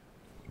 And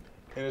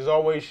as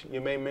always,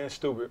 your main man,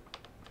 Stupid.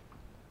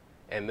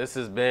 and this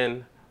has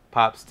been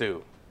Pop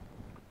Stew.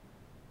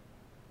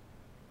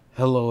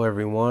 Hello,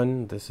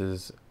 everyone. This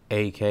is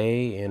AK,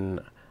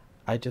 and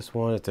I just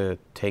wanted to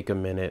take a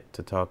minute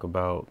to talk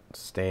about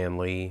Stan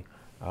Lee.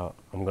 I'm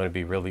going to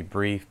be really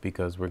brief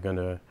because we're going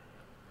to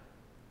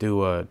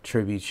do a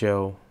tribute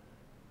show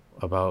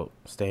about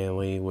Stan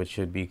Lee, which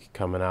should be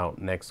coming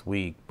out next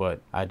week.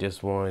 But I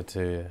just wanted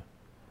to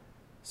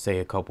say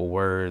a couple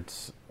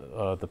words.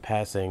 The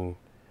passing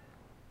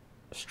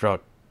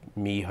struck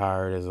me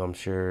hard, as I'm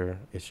sure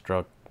it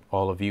struck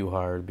all of you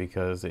hard,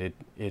 because it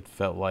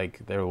felt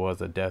like there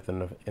was a death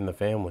in the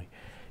family.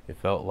 It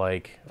felt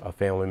like a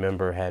family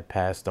member had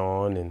passed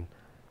on,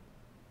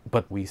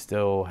 but we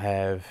still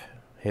have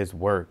his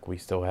work. We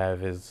still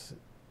have his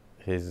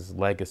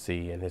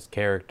legacy and his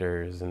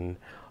characters, and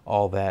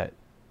all that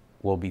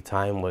will be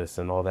timeless,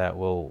 and all that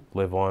will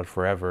live on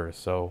forever.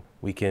 So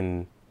we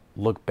can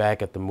look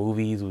back at the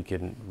movies, we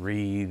can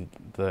read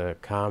the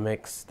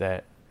comics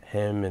that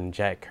him and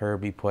Jack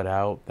Kirby put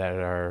out that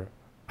are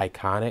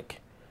iconic,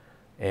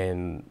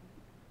 and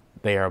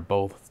they are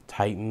both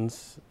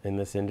titans in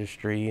this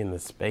industry, in the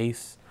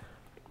space,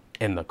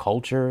 and the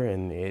culture,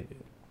 and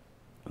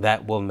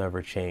that will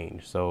never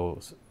change. So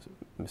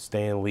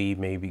Stan Lee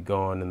may be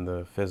gone in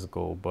the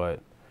physical,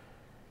 but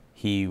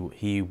he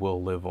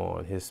will live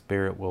on. His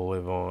spirit will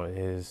live on.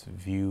 His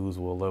views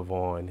will live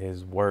on.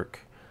 His work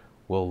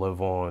will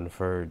live on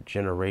for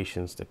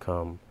generations to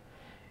come.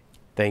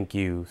 Thank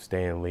you,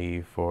 Stan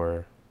Lee,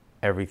 for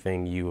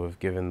everything you have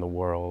given the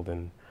world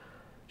and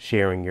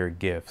sharing your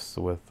gifts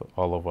with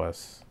all of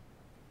us.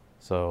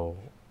 So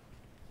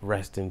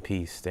rest in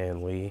peace,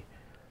 Stan Lee.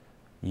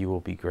 You will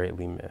be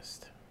greatly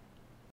missed.